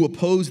who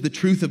oppose the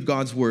truth of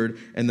God's word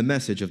and the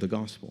message of the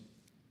gospel.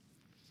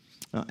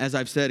 As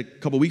I've said a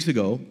couple weeks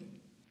ago,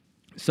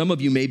 some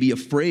of you may be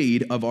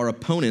afraid of our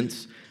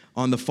opponents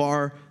on the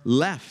far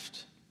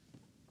left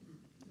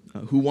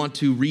who want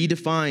to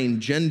redefine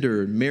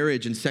gender,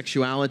 marriage, and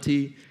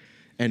sexuality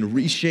and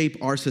reshape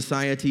our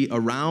society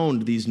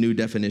around these new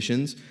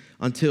definitions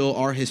until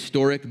our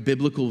historic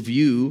biblical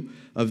view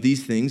of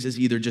these things is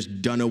either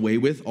just done away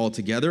with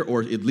altogether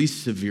or at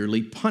least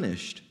severely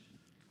punished.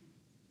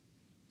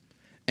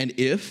 And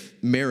if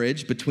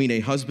marriage between a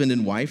husband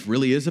and wife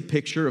really is a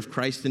picture of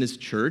Christ and his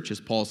church,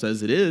 as Paul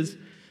says it is,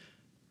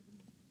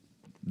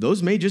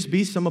 those may just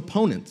be some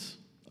opponents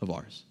of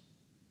ours.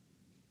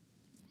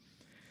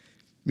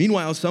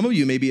 Meanwhile, some of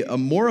you may be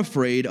more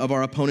afraid of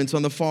our opponents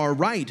on the far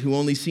right who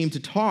only seem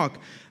to talk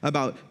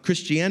about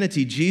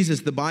Christianity,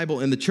 Jesus, the Bible,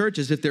 and the church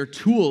as if they're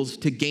tools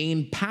to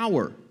gain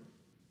power.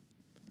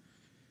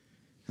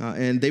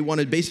 And they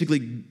want to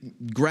basically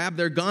grab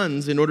their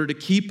guns in order to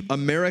keep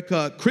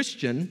America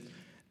Christian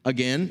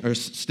again, or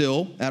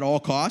still, at all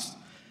costs,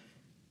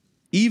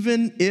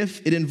 even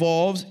if it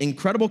involves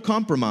incredible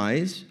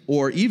compromise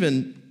or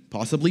even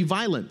possibly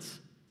violence.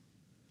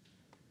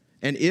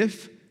 And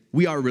if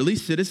we are really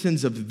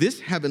citizens of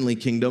this heavenly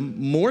kingdom,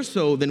 more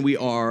so than we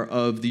are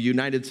of the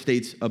United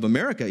States of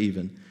America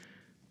even,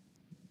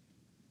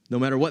 no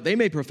matter what they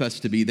may profess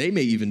to be, they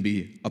may even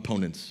be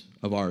opponents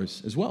of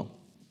ours as well.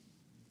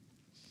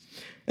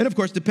 And of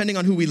course, depending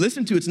on who we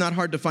listen to, it's not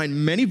hard to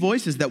find many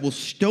voices that will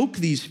stoke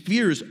these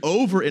fears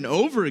over and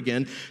over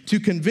again to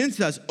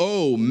convince us,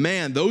 oh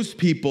man, those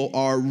people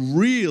are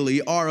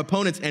really our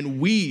opponents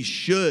and we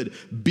should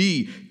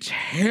be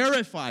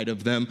terrified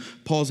of them.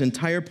 Paul's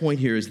entire point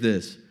here is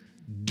this: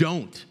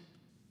 don't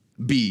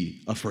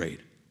be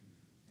afraid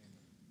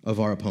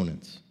of our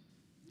opponents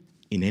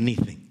in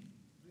anything.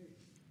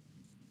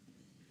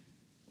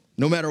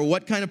 No matter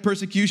what kind of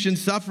persecution,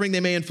 suffering they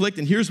may inflict.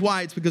 And here's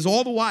why. It's because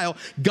all the while,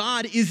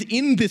 God is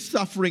in this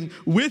suffering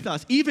with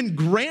us, even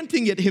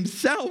granting it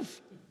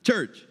himself,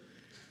 church,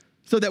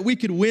 so that we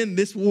could win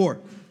this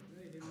war.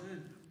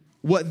 Amen.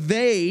 What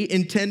they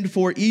intend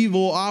for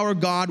evil, our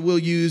God will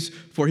use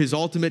for his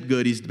ultimate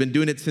good. He's been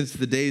doing it since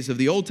the days of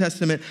the Old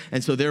Testament,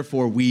 and so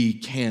therefore we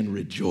can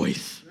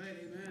rejoice.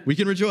 Right, we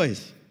can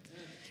rejoice.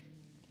 Amen.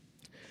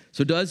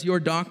 So does your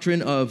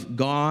doctrine of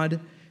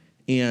God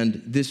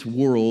and this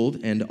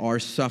world and our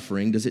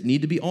suffering, does it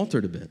need to be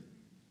altered a bit?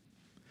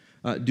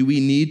 Do we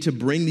need to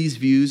bring these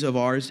views of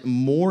ours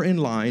more in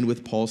line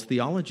with Paul's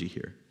theology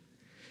here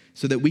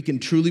so that we can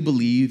truly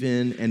believe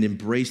in and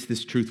embrace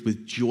this truth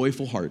with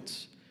joyful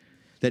hearts,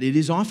 that it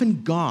is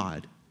often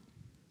God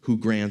who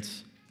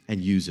grants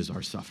and uses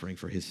our suffering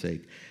for his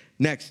sake?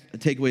 Next, a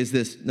takeaway is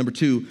this. Number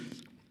 2,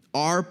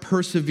 our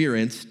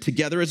perseverance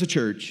together as a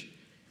church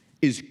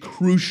is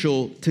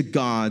crucial to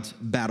God's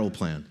battle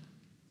plan.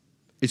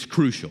 It's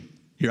crucial.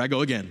 Here I go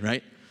again,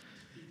 right?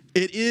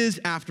 It is,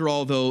 after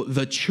all, though,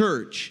 the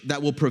church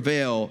that will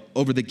prevail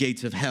over the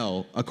gates of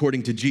hell,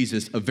 according to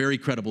Jesus, a very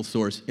credible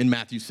source in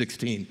Matthew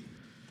 16.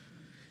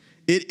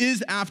 It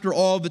is, after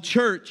all, the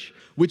church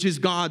which is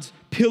God's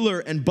pillar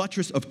and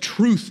buttress of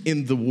truth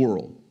in the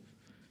world.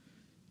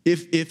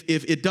 If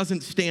it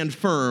doesn't stand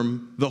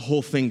firm, the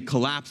whole thing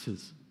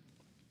collapses.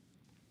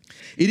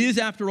 It is,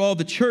 after all,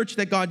 the church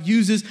that God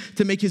uses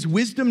to make his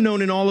wisdom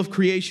known in all of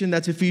creation.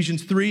 That's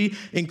Ephesians 3,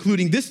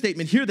 including this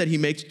statement here that he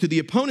makes to the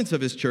opponents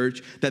of his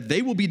church, that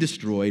they will be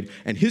destroyed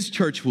and his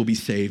church will be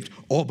saved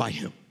all by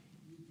him.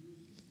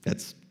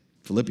 That's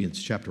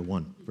Philippians chapter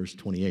 1, verse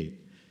 28.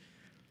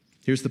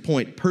 Here's the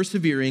point.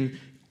 Persevering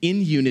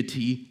in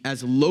unity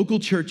as local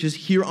churches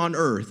here on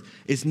earth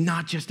is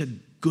not just a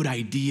good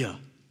idea.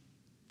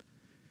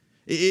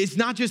 It's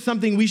not just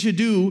something we should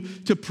do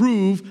to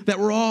prove that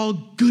we're all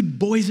good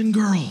boys and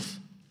girls.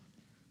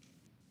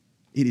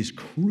 It is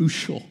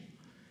crucial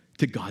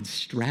to God's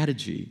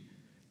strategy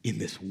in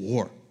this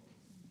war.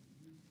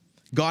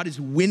 God is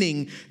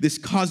winning this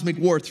cosmic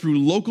war through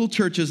local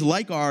churches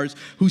like ours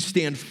who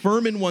stand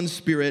firm in one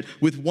spirit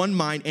with one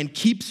mind and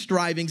keep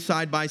striving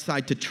side by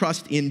side to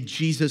trust in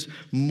Jesus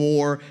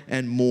more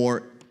and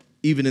more,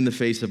 even in the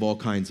face of all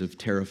kinds of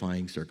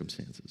terrifying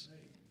circumstances.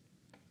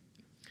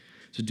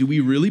 So do we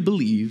really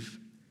believe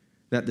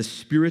that the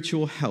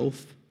spiritual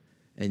health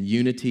and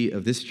unity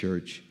of this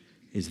church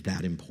is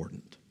that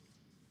important?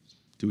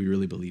 Do we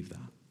really believe that?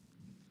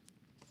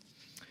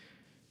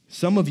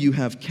 Some of you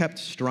have kept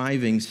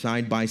striving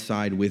side by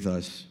side with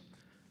us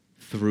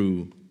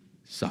through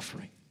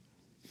suffering.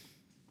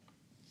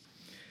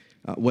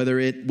 Whether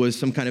it was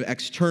some kind of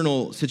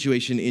external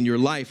situation in your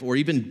life or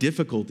even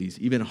difficulties,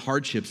 even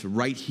hardships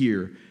right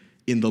here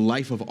in the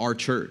life of our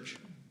church.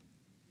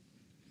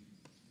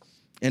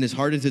 And as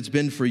hard as it's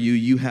been for you,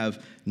 you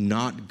have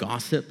not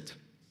gossiped.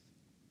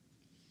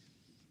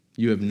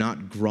 You have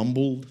not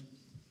grumbled.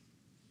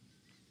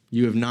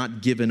 You have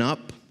not given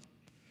up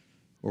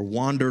or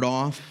wandered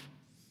off.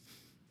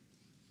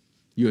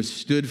 You have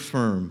stood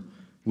firm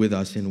with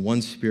us in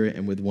one spirit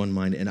and with one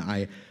mind. And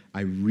I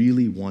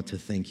really want to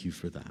thank you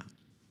for that.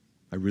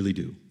 I really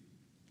do.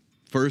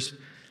 First,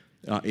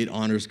 It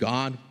honors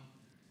God.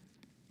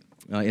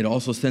 It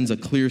also sends a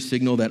clear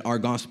signal that our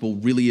gospel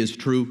really is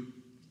true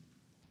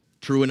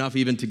enough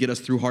even to get us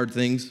through hard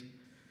things.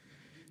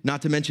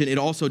 Not to mention, it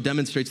also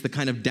demonstrates the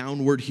kind of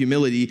downward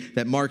humility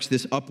that marks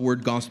this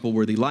upward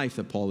gospel-worthy life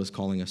that Paul is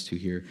calling us to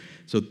here.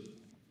 So,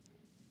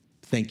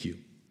 thank you.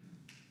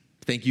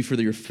 Thank you for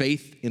your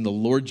faith in the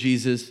Lord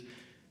Jesus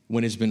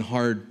when it's been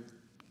hard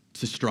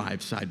to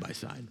strive side by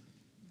side.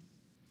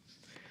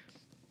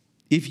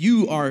 If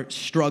you are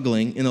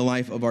struggling in the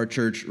life of our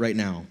church right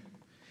now,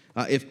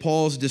 if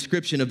Paul's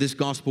description of this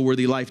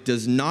gospel-worthy life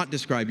does not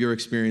describe your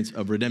experience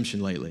of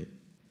redemption lately,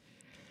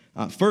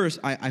 first,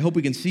 I hope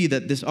we can see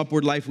that this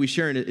upward life we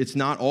share in it, it's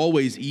not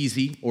always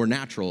easy or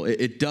natural.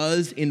 It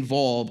does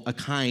involve a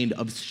kind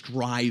of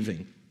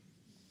striving.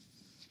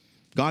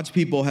 God's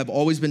people have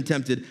always been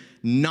tempted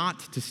not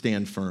to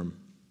stand firm,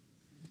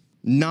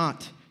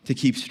 not to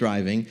keep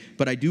striving,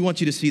 but I do want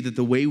you to see that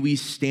the way we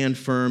stand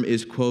firm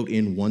is, quote,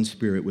 in one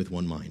spirit with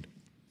one mind.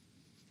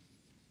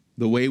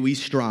 The way we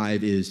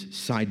strive is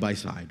side by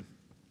side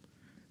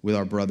with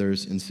our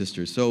brothers and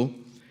sisters. So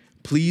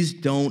please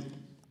don't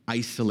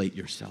isolate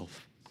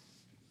yourself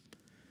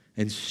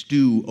and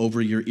stew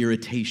over your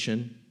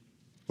irritation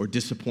or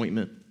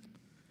disappointment,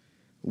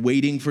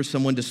 waiting for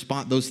someone to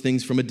spot those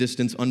things from a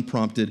distance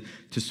unprompted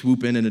to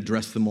swoop in and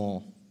address them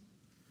all.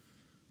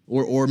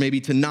 Or maybe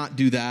to not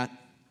do that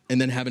and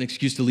then have an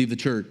excuse to leave the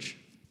church.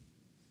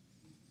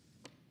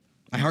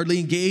 I hardly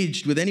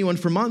engaged with anyone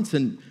for months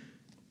and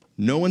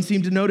no one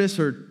seemed to notice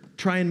or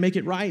try and make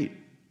it right.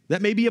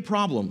 That may be a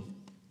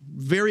problem.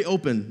 Very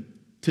open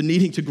to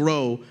needing to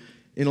grow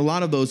in a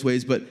lot of those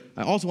ways, but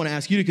I also want to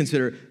ask you to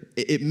consider,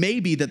 it may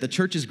be that the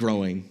church is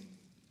growing,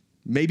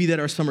 maybe that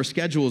our summer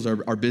schedules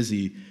are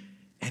busy,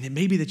 and it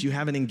may be that you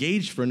haven't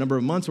engaged for a number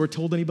of months or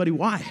told anybody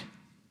why.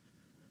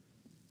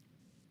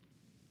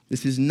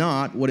 This is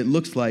not what it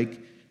looks like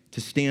to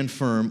stand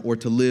firm or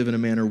to live in a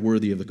manner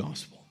worthy of the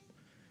gospel.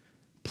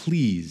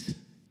 Please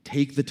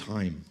take the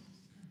time.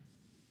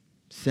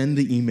 Send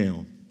the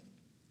email.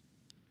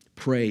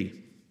 Pray.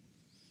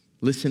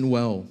 Listen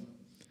well.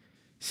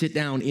 Sit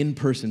down in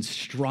person.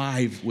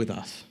 Strive with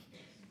us.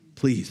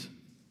 Please.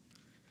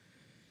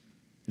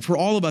 And for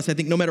all of us, I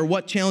think no matter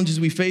what challenges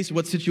we face,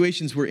 what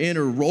situations we're in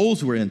or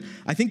roles we're in,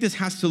 I think this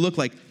has to look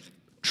like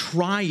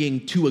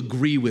trying to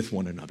agree with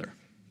one another.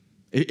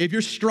 If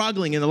you're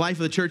struggling in the life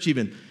of the church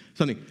even,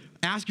 something,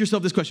 ask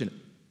yourself this question: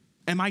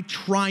 am I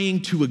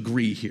trying to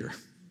agree here?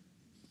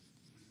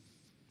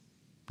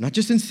 Not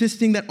just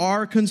insisting that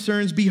our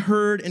concerns be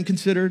heard and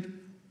considered,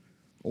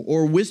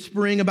 or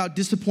whispering about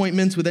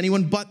disappointments with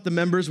anyone but the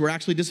members we're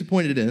actually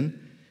disappointed in.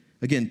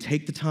 Again,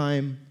 take the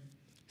time,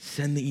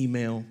 send the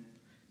email,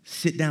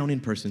 sit down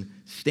in person,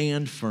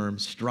 stand firm,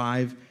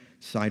 strive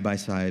side by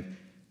side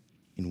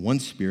in one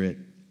spirit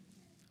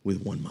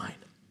with one mind.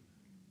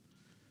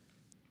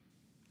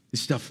 This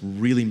stuff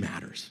really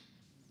matters.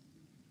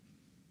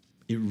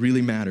 It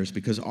really matters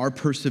because our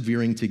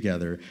persevering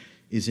together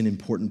is an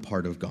important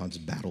part of God's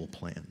battle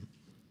plan.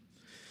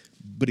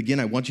 But again,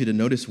 I want you to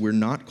notice we're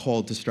not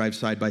called to strive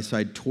side by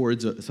side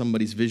towards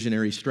somebody's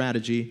visionary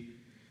strategy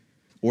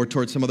or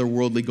towards some other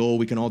worldly goal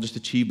we can all just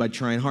achieve by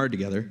trying hard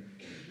together.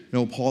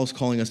 No, Paul's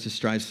calling us to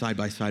strive side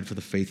by side for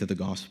the faith of the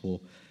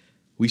gospel.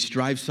 We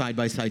strive side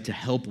by side to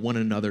help one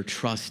another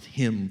trust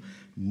him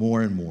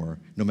more and more,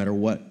 no matter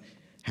what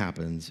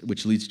happens,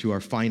 which leads to our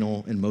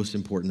final and most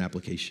important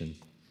application.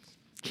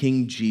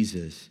 King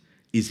Jesus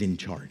is in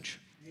charge.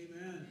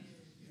 Amen.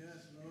 Yes,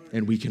 Lord.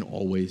 And we can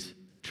always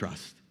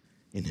trust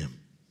in him.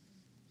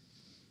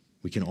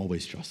 We can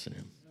always trust in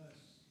him.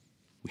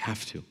 We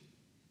have to.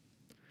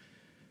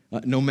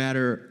 No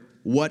matter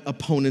what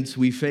opponents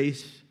we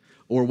face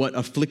or what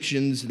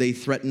afflictions they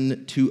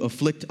threaten to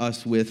afflict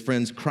us with,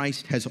 friends,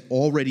 Christ has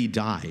already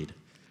died.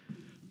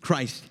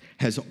 Christ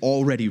has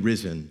already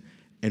risen,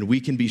 and we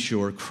can be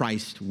sure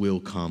Christ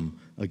will come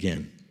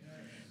again.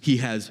 He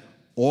has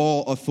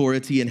all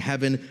authority in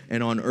heaven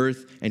and on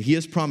earth, and he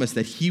has promised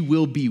that he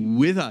will be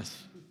with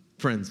us,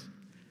 friends,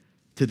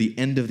 to the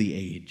end of the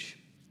age.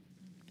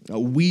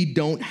 We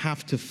don't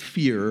have to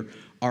fear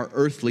our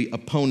earthly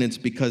opponents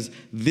because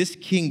this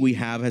king we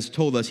have has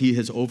told us he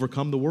has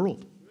overcome the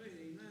world.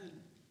 Amen.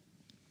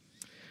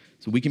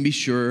 So we can be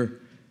sure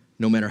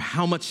no matter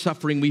how much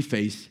suffering we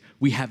face,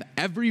 we have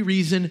every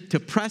reason to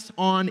press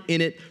on in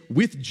it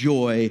with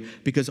joy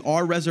because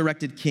our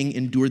resurrected king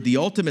endured the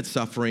ultimate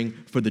suffering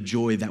for the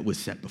joy that was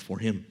set before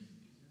him.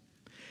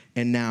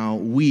 And now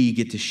we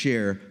get to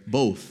share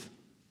both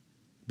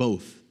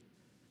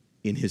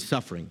in his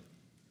suffering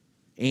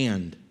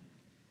and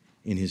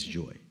in his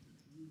joy.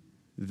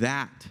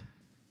 That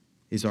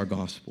is our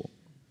gospel.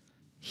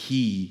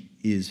 He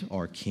is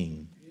our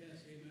king. Yes,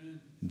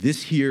 amen.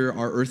 This here,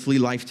 our earthly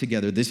life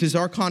together, this is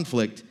our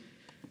conflict,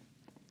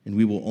 and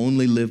we will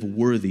only live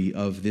worthy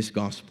of this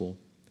gospel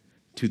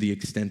to the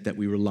extent that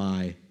we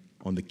rely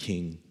on the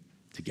king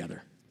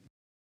together.